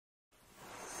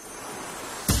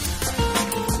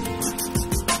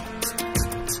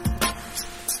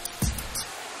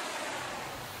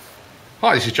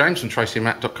Hi, this is James from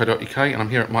tracymac.co.uk and I'm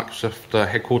here at Microsoft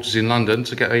headquarters in London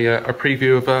to get a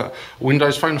preview of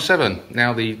Windows Phone 7.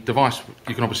 Now the device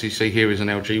you can obviously see here is an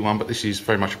LG one, but this is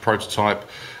very much a prototype,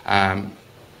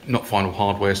 not final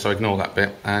hardware, so ignore that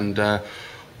bit. And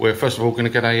we're first of all going to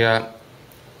get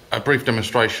a brief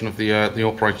demonstration of the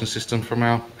operating system from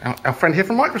our friend here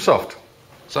from Microsoft.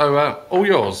 So all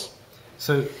yours.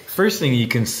 So first thing you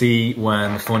can see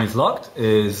when the phone is locked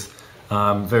is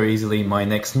very easily my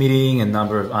next meeting and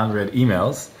number of unread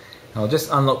emails. I'll just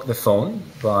unlock the phone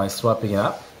by swiping it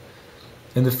up.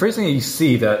 And the first thing you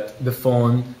see that the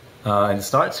phone in the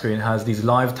start screen has these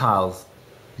live tiles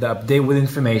that update with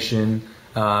information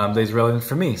that is relevant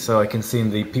for me. So I can see in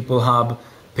the People Hub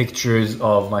pictures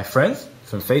of my friends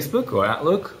from Facebook or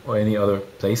Outlook or any other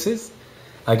places.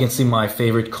 I can see my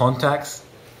favorite contacts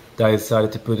that I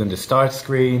decided to put on the start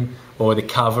screen, or the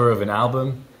cover of an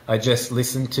album I just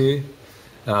listened to.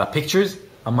 Pictures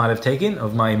I might have taken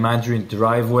of my imaginary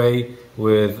driveway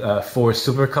with 4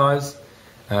 supercars,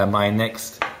 my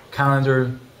next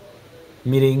calendar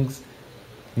meetings,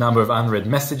 number of unread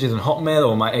messages on Hotmail,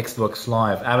 or my Xbox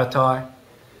Live avatar.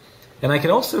 And I can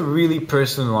also really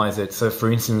personalize it. So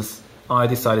for instance, I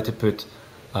decided to put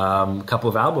a couple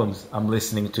of albums I'm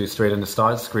listening to straight on the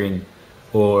start screen,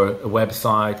 or a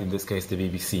website, in this case the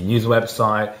BBC News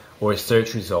website, or a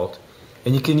search result.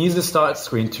 And you can use the start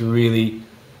screen to really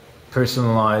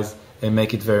personalize and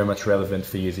make it very much relevant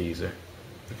for you as a user.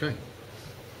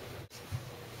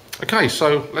 Okay,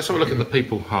 so let's have a look at the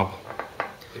People Hub,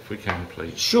 if we can,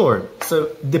 please. Sure. So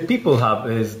the People Hub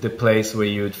is the place where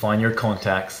you would find your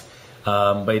contacts,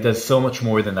 but it does so much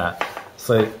more than that.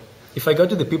 So if I go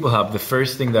to the People Hub, the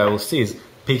first thing that I will see is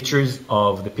pictures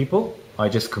of the people I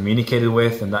just communicated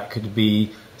with, and that could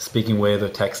be speaking with or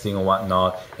texting or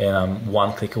whatnot, and I'm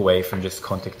one click away from just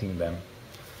contacting them.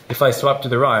 If I swipe to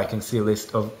the right, I can see a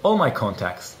list of all my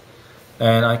contacts,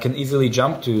 and I can easily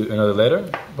jump to another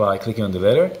letter by clicking on the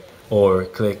letter or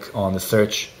click on the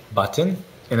search button.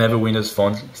 And every Windows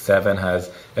Phone 7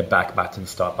 has a back button,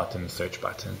 start button, and search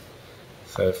button.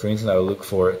 So for instance, I will look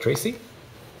for Tracy,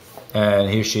 and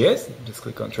here she is. Just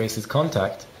click on Tracy's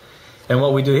contact. And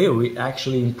what we do here, we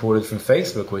actually imported from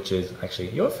Facebook, which is actually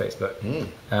your Facebook,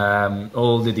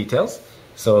 all the details.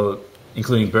 So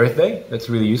including birthday, that's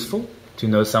really useful to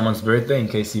know someone's birthday in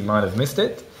case you might have missed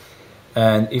it.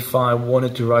 And if I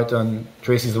wanted to write on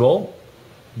Tracy's wall,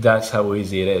 that's how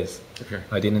easy it is. Okay.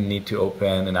 I didn't need to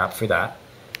open an app for that.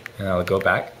 And I'll go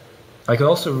back. I can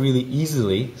also really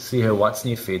easily see her What's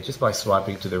New feed just by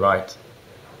swiping to the right.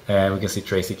 And we can see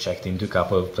Tracy checked into a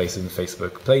couple of places in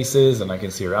Facebook Places, and I can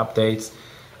see her updates.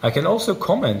 I can also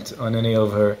comment on any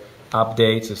of her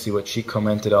updates to see what she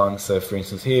commented on. So for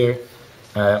instance here,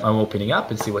 I'm opening up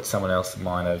and see what someone else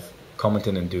might have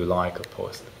commented and do like or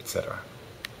post, etc.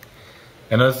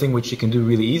 Another thing which you can do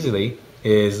really easily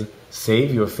is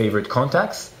save your favorite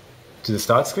contacts to the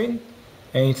start screen.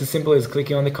 And it's as simple as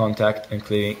clicking on the contact and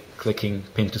clicking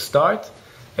Pin to Start.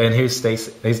 And here's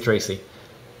Tracy.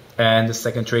 And the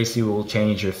second Tracy will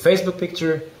change your Facebook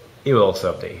picture. It will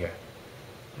also update here.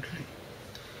 Okay.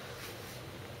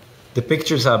 The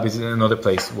Pictures Hub is another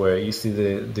place where you see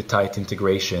the tight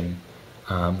integration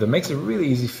that makes it really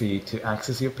easy for you to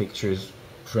access your pictures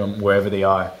from wherever they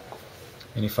are.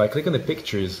 And if I click on the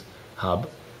Pictures Hub,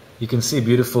 you can see a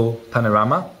beautiful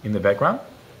panorama in the background.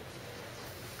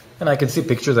 And I can see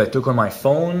pictures I took on my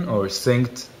phone or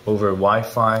synced over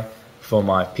Wi-Fi for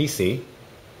my PC.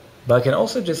 But I can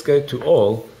also just go to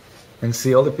all and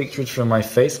see all the pictures from my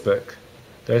Facebook.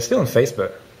 They're still on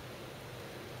Facebook.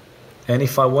 And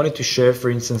if I wanted to share, for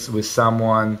instance, with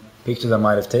someone pictures I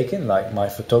might have taken, like my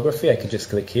photography, I can just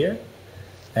click here.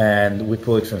 And we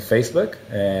pull it from Facebook,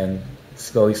 and it's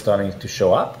slowly starting to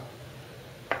show up.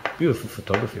 Beautiful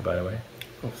photography, by the way.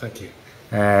 Oh, thank you.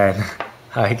 And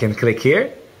I can click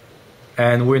here.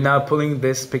 And we're now pulling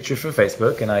this picture from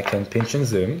Facebook, and I can pinch and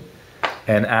zoom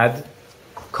and add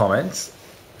comments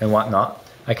and whatnot.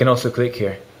 I can also click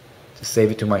here to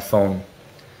save it to my phone,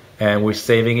 and we're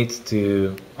saving it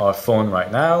to our phone right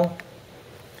now.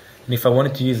 And if I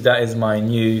wanted to use that as my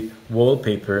new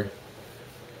wallpaper,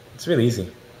 it's really easy.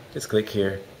 Just click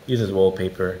here, use as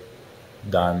wallpaper,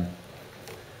 done.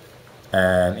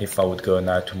 And if I would go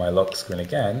now to my lock screen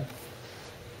again,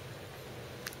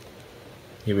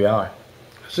 here we are.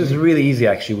 So it's really easy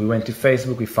actually. We went to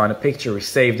Facebook, we found a picture, we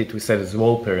saved it, we set it as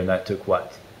wallpaper, and that took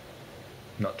what?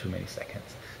 Not too many seconds.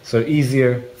 So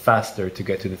easier, faster to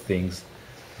get to the things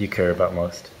you care about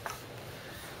most.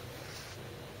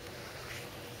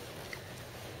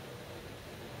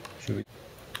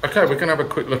 Okay, we're going to have a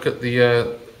quick look at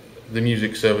the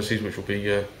music services, which will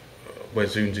be where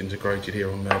Zune's integrated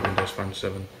here on Windows Phone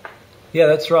 7. Yeah,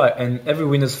 that's right. And every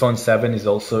Windows Phone 7 is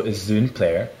also a Zune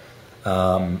player.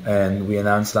 And we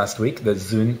announced last week that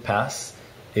Zune Pass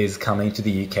is coming to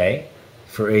the UK.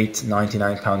 For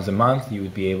 £8.99 a month, you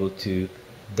would be able to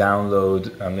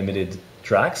download unlimited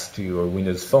tracks to your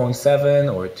Windows Phone 7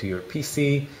 or to your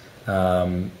PC.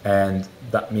 And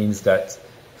that means that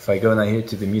if I go now here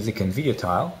to the music and video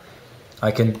tile,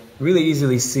 I can really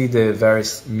easily see the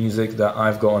various music that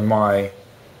I've got on my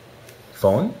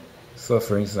phone. So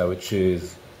for instance, I would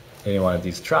choose any one of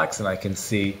these tracks and I can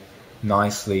see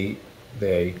nicely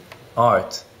the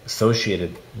art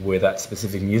associated with that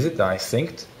specific music that I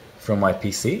synced from my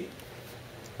PC.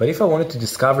 But if I wanted to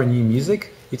discover new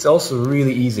music, it's also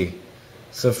really easy.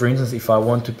 So for instance, if I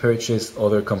want to purchase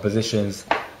other compositions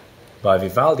by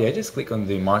Vivaldi, I just click on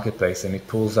the marketplace and it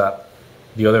pulls up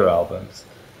the other albums,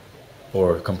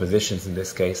 or compositions in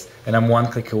this case, and I'm one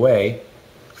click away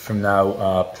from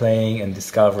now playing and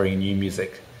discovering new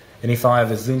music. And if I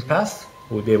have a Zune Pass,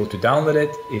 I would be able to download it.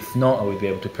 If not, I would be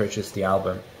able to purchase the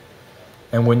album.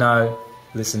 And we're now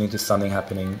listening to something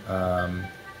happening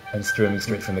and streaming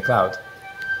straight from the cloud.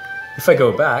 If I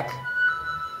go back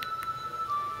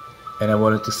and I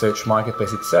wanted to search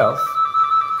Marketplace itself,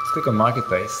 just click on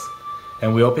Marketplace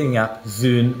and we're opening up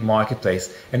Zune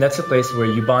Marketplace, and that's a place where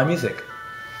you buy music.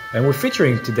 And we're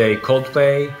featuring today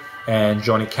Coldplay and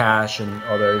Johnny Cash and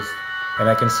others, and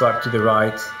I can swipe to the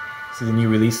right, see the new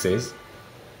releases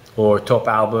or top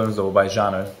albums or by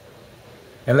genre.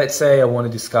 And let's say I want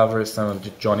to discover some of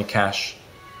the Johnny Cash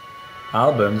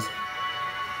albums,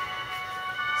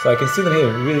 so I can see them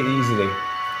here really easily.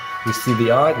 We see the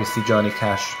art, we see Johnny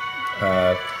Cash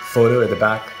photo at the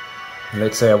back, and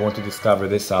let's say I want to discover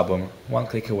this album, one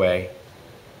click away.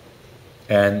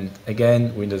 And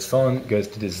again, Windows Phone goes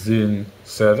to the Zune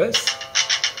service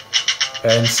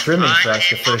and streaming for us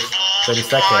the first 30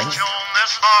 seconds.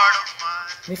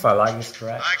 And if I like this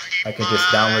track, I can just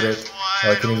download it,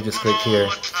 or I can even just click here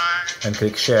and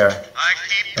click share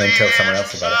and tell someone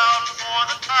else about it.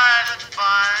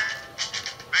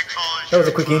 That was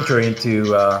a quick intro into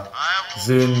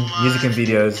Zune music and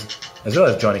videos, as well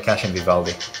as Johnny Cash and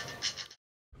Vivaldi.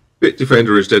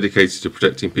 Bitdefender is dedicated to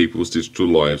protecting people's digital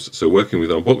lives, so working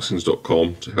with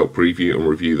Unboxings.com to help preview and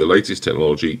review the latest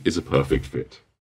technology is a perfect fit.